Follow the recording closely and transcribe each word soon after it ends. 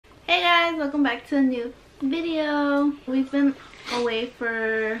guys, welcome back to a new video. We've been away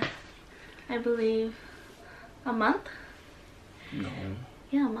for, I believe, a month. No.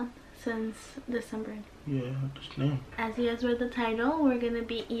 Yeah, a month since December. Yeah, just now. As you guys read the title, we're gonna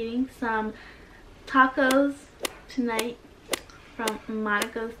be eating some tacos tonight from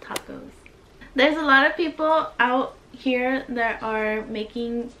Monika's Tacos. There's a lot of people out here that are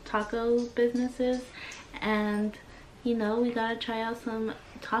making taco businesses, and you know, we gotta try out some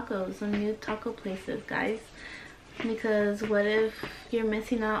tacos, some new taco places, guys, because what if you're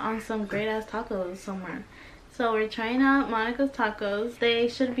missing out on some great ass tacos somewhere? So we're trying out Monika's Tacos. They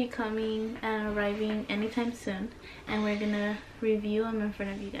should be coming and arriving anytime soon, and we're gonna review them in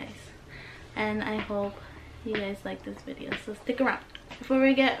front of you guys, and I hope you guys like this video, so stick around. Before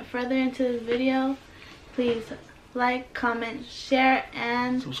we get further into this video, please like, comment, share,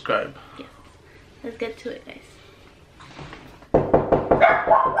 and subscribe. Yes, let's get to it, guys.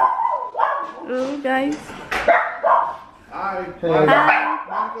 Oh, guys. Hi. Hey. Hi.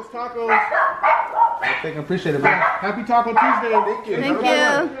 Monika's Tacos. Thank you, appreciate it, man. Happy Taco Tuesday. Thank you. Thank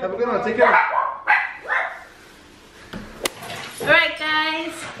you. Have a good one. Take care. Alright,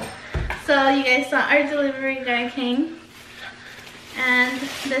 guys. So you guys saw our delivery guy came, and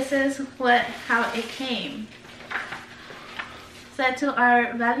this is how it came. Said to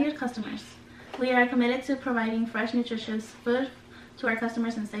our valued customers, we are committed to providing fresh, nutritious food to our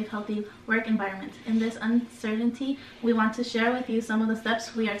customers in safe, healthy work environment. In this uncertainty, we want to share with you some of the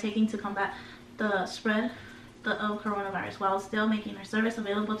steps we are taking to combat the spread of coronavirus while still making our service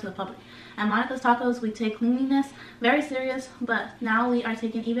available to the public. At Monika's Tacos, we take cleanliness very serious, but now we are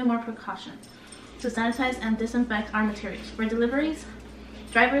taking even more precautions to sanitize and disinfect our materials. For deliveries,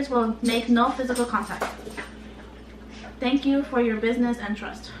 drivers will make no physical contact. Thank you for your business and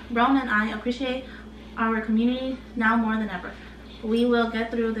trust. Ron and I appreciate our community now more than ever. We will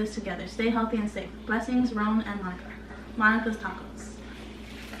get through this together. Stay healthy and safe. Blessings, Ron and Monika. Monika's Tacos.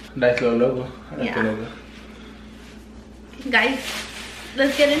 Nice little logo. I like the logo. Guys,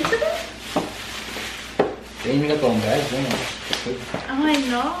 let's get into this. They even got their own bags, damn. Oh, I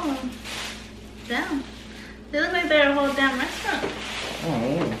know. Damn. They look like they're a whole damn restaurant.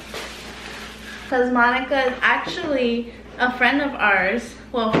 Oh. Because Monika is actually a friend of ours.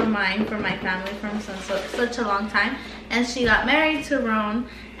 Well, for my family, from such a long time. And she got married to Ron,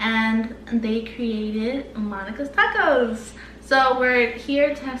 and they created Monika's Tacos. So we're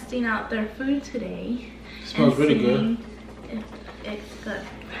here testing out their food today. Smells really good. It's good.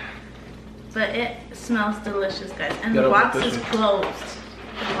 But it smells delicious, guys. And the box is closed.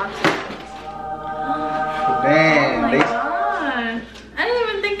 The box is closed. Damn. Oh my god. I didn't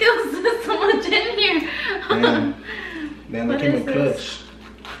even think it was so much in here. Damn, they came in clutch.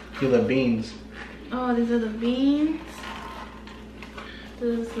 Feel the beans. Oh, these are the beans.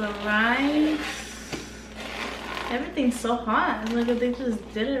 This is the rice. Everything's so hot. Look if they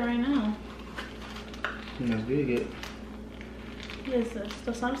just did it right now. That's really good. What is this?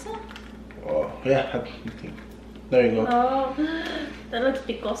 The salsa? Oh, yeah. There you go. Oh, that looks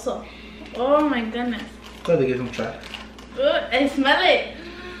picoso. Oh my goodness. Glad they get some try. Oh, I smell it.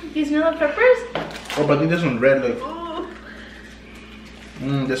 You smell the peppers? Oh, but I think this one's red, look. Oh.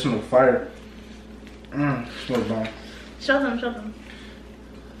 This one was fire. Smells bomb. Show them.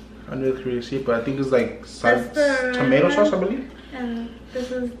 I know it's really sweet, but I think it's like red tomato sauce, I believe. And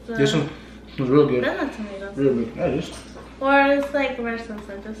this is the... This one was real good. That's not tomatoes. Real good. Yeah, just Or it's like red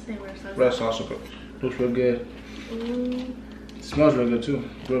salsa. Just say red salsa. red salsa, but looks real good. Ooh. It smells real good too.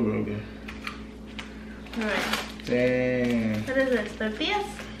 Real good. Alright. Damn. What is this? Tortillas?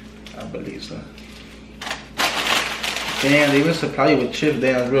 I believe so. Damn, they even supply you with chips.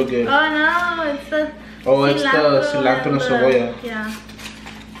 Damn, it's real good. Oh no, it's the It's the cilantro and cebolla. Yeah.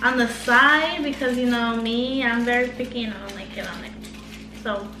 On the side, because you know me, I'm very picky and I don't like it on it.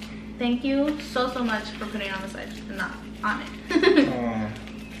 So, thank you so much for putting it on the side and not on it.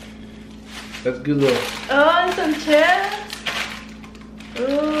 That's good though. Oh, and some chips.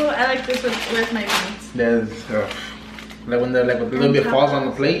 Ooh, I like this with my beans. There's like when a little bit falls on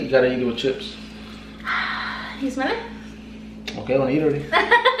the plate, you gotta eat it with chips. You smell it? Okay, I don't eat already.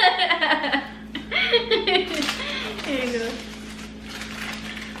 Here you go.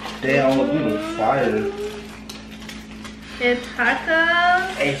 Damn, I'm gonna eat fire. It's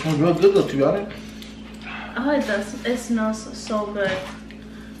tacos. Hey, it smells real good though, to be honest. Oh, it does. It smells so good.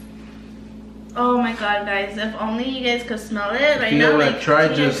 Oh my god, guys. If only you guys could smell it right now. If you ever try,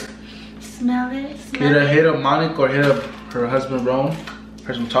 just smell it. hit up Monika or hit up her husband Ron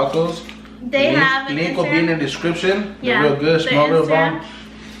for some tacos. They have an link will be in the description. Yeah, They're real good, smell real bomb.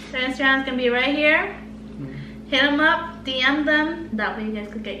 Their Instagram's gonna be right here. Hit them up. DM them. That way you guys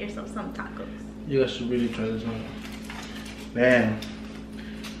could get yourself some tacos. You guys should really try this one. Man,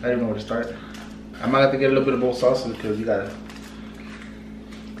 I don't know where to start. I might have to get a little bit of both sauces because you got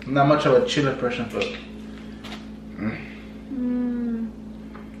not much of a chili person, but.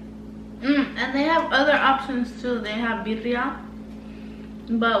 And they have other options too. They have birria,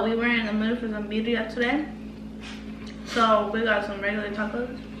 but we were in the mood for some birria today, so we got some regular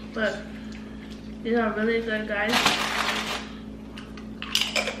tacos. But these are really good, guys.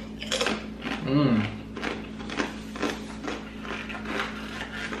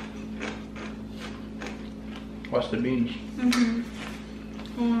 Watch the beans.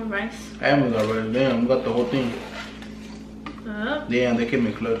 Rice. And we got rice. Damn, we got the whole thing. Yep. Damn, they came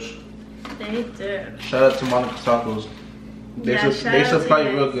in clutch. They did. Shout out to Monika's Tacos. They supply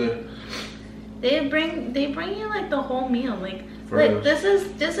you real good. They bring you like the whole meal. Like real. this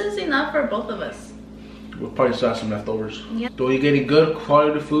is enough for both of us. We'll probably still have some leftovers. Yep. So you're getting good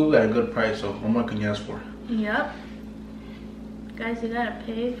quality food at a good price. So what more can you ask for? Yep. Guys, you gotta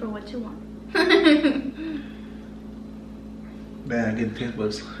pay for what you want. Man, I get taste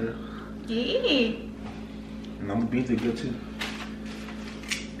buds. Yeah. And I'm beans are good too.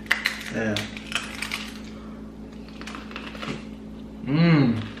 Yeah.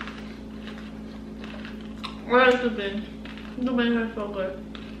 Where's the beans? The beans are so good.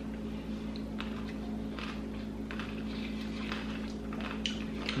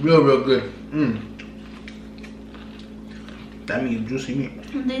 Real good. That means juicy meat.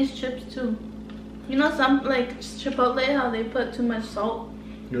 And these chips too. You know, some like Chipotle, how they put too much salt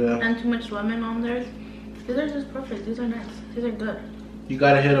and too much lemon on theirs. These are just perfect. These are nice. These are good. You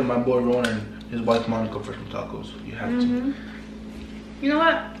gotta hit up my boy Ron and his wife Monika for some tacos. You have to. You know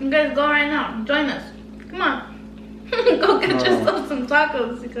what? You guys go right now. Join us. Come on. Go get yourself some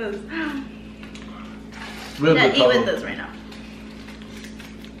tacos because Real yeah, good eat tacos. with us right now.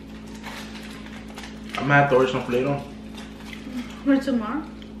 I'm gonna have to order some for later on. For tomorrow?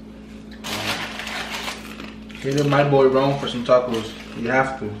 Hit up my boy Ron for some tacos. You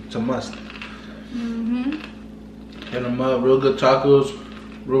have to. It's a must. Hit them up. Real good tacos.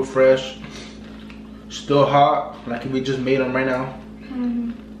 Real fresh. Still hot. Like we just made them right now.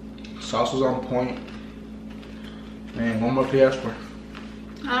 Sauce is on point. Man, one more can you ask for?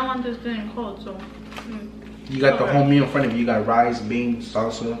 I don't want this getting cold, so. You got the whole meal in front of you. You got rice, beans,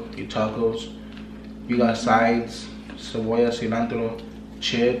 salsa, your tacos. You got sides, cebolla, cilantro,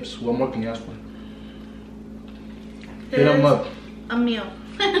 chips. What more can you ask for? Hit them up. A meal.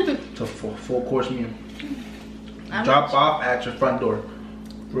 It's a full course meal. Drop off at your front door.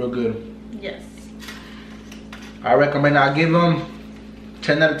 Real good. Yes. I recommend. I give them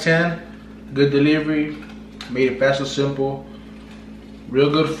 10 out of 10. Good delivery. Made it fast and simple. Real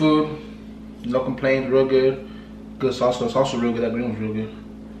good food. No complaints. Real good. Good salsa. It's also real good. That green one's real good.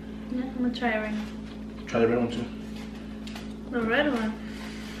 Yeah, I'm gonna try it right now. Try the red one too. The red one.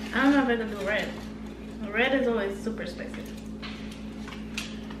 I don't know if I can do red. The red is always super spicy.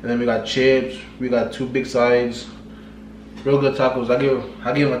 And then we got chips. We got 2 big sides. Real good tacos. I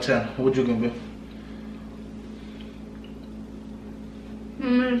give them a 10. What would you give them?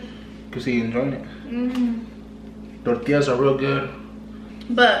 Cause he enjoying it. Tortillas are real good.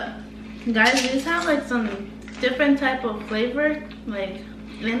 But guys, these have like some different type of flavor, like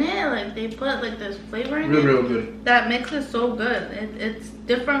in it. Like they put like this flavor in it. Real good. That makes it so good. It's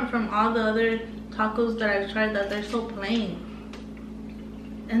different from all the other tacos that I've tried that they're so plain.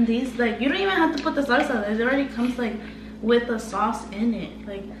 And these, like, you don't even have to put the salsa. It already comes like with a sauce in it.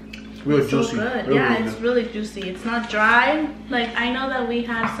 Like Real it's juicy. So good. Real It's really juicy. It's not dry. Like I know that we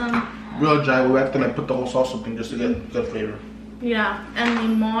had some. Real dry. We have to like put the whole sauce up in just to get good flavor. Yeah, and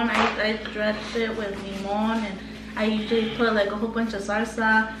limon. I dressed it with limon, and I usually put like a whole bunch of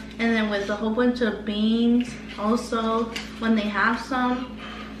salsa, and then with a whole bunch of beans also when they have some.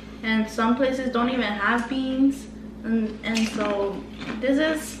 And some places don't even have beans, and so this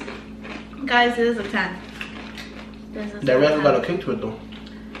is, guys, this is a 10. This is That red one got a kick to it though.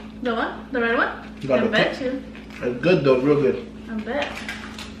 the what? The red one? You got I a bet kick. you. It's good though, real good. I bet.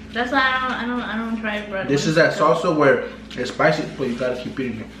 That's why I don't try bread. This is that salsa where it's spicy, but you gotta keep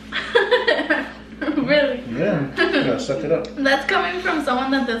eating it. Really? Yeah, you gotta suck it up. That's coming from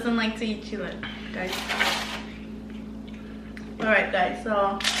someone that doesn't like to eat chili, guys. Alright guys,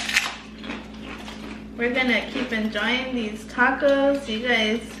 so we're gonna keep enjoying these tacos. You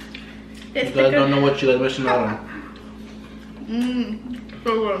guys don't know what you guys missing out on.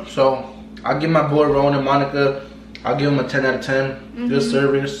 So good. So I'll give my boy Ron and Monika, I'll give them a 10 out of 10. Good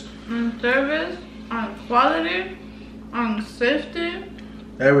service. On service, on quality, on safety.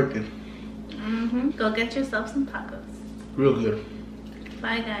 Everything. Go get yourself some tacos. Real good.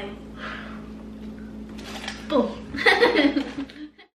 Bye guys. Boom.